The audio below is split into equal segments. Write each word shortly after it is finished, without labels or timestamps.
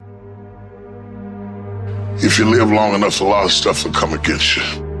If you live long enough, a lot of stuff will come against you.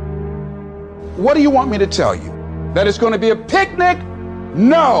 What do you want me to tell you? That it's going to be a picnic?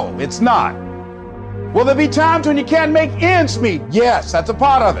 No, it's not. Will there be times when you can't make ends meet? Yes, that's a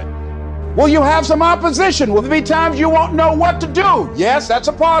part of it. Will you have some opposition? Will there be times you won't know what to do? Yes, that's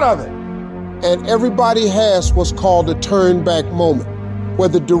a part of it. And everybody has what's called a turn back moment, where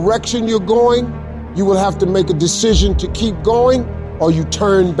the direction you're going, you will have to make a decision to keep going or you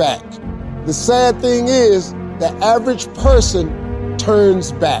turn back. The sad thing is, the average person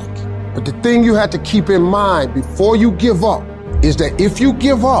turns back. But the thing you have to keep in mind before you give up is that if you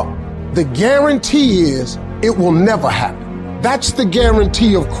give up, the guarantee is it will never happen. That's the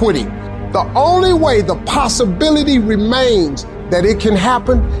guarantee of quitting. The only way the possibility remains that it can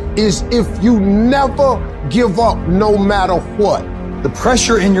happen is if you never give up no matter what. The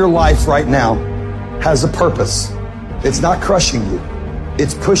pressure in your life right now has a purpose. It's not crushing you.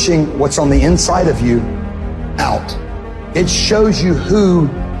 It's pushing what's on the inside of you out. It shows you who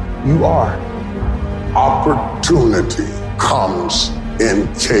you are. Opportunity comes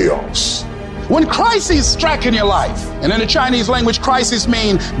in chaos. When crises strike in your life, and in the Chinese language, crises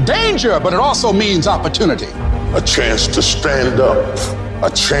mean danger, but it also means opportunity. A chance to stand up, a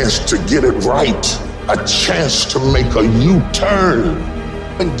chance to get it right, a chance to make a U-turn.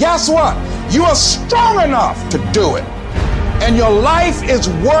 And guess what? You are strong enough to do it. And your life is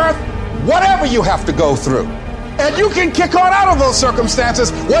worth whatever you have to go through. And you can kick on out of those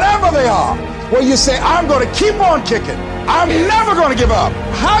circumstances, whatever they are, where you say, I'm going to keep on kicking. I'm never going to give up.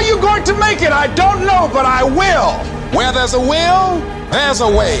 How are you going to make it? I don't know, but I will. Where there's a will, there's a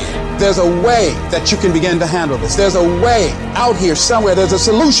way. There's a way that you can begin to handle this. There's a way out here somewhere. There's a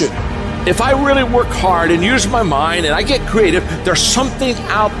solution. If I really work hard and use my mind and I get creative, there's something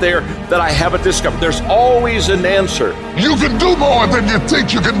out there that I haven't discovered. There's always an answer. You can do more than you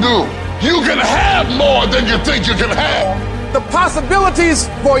think you can do. You can have more than you think you can have. The possibilities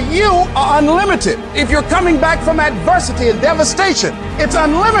for you are unlimited. If you're coming back from adversity and devastation, it's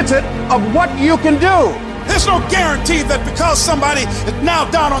unlimited of what you can do. There's no guarantee that because somebody is now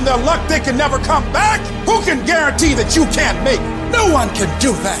down on their luck, they can never come back. Who can guarantee that you can't make it? No one can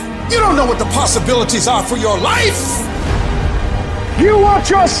do that. You don't know what the possibilities are for your life. You want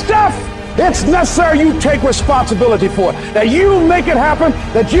your stuff? It's necessary you take responsibility for it, that you make it happen,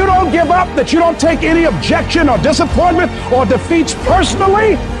 that you don't give up, that you don't take any objection or disappointment or defeats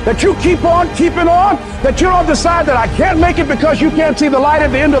personally, that you keep on keeping on, that you don't decide that I can't make it because you can't see the light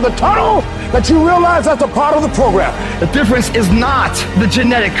at the end of the tunnel, that you realize that's a part of the program. The difference is not the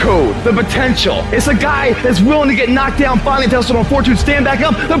genetic code, the potential. It's a guy that's willing to get knocked down, finally tested on fortune, stand back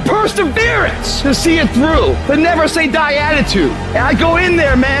up, the perseverance to see it through, the never say die attitude. And I go in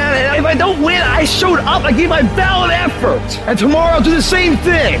there, man, and if I don't win, I showed up, I gave my valid effort. And tomorrow I'll do the same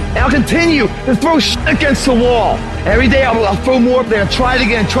thing. And I'll continue to throw shit against the wall. Every day I'll throw more up there and try it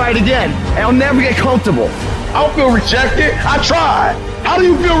again, and I'll never get comfortable. I don't feel rejected. I tried. How do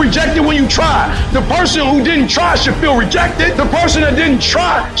you feel rejected when you try? The person who didn't try should feel rejected. The person that didn't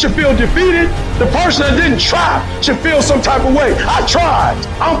try should feel defeated. The person that didn't try should feel some type of way. I tried.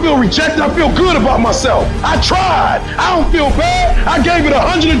 I don't feel rejected. I feel good about myself. I tried. I don't feel bad. I gave it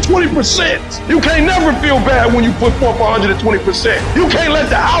 120%. You can't never feel bad when you put forth 120%. You can't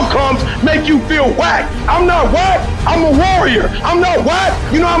let the outcomes make you feel whack. I'm not whack. I'm a warrior. I'm not whack.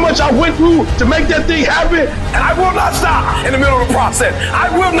 You know how much I went through to make that thing happen? And I will not stop in the middle of the process.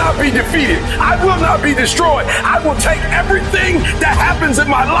 I will not be defeated. I will not be destroyed. I will take everything that happens in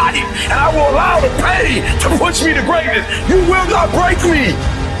my life and I will allow the pain to push me to greatness. You will not break me.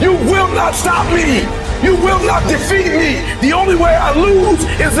 You will not stop me. You will not defeat me. The only way I lose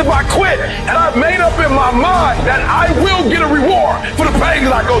is if I quit. And I've made up in my mind that I will get a reward for the pain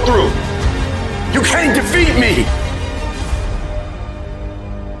that I go through. You can't defeat me.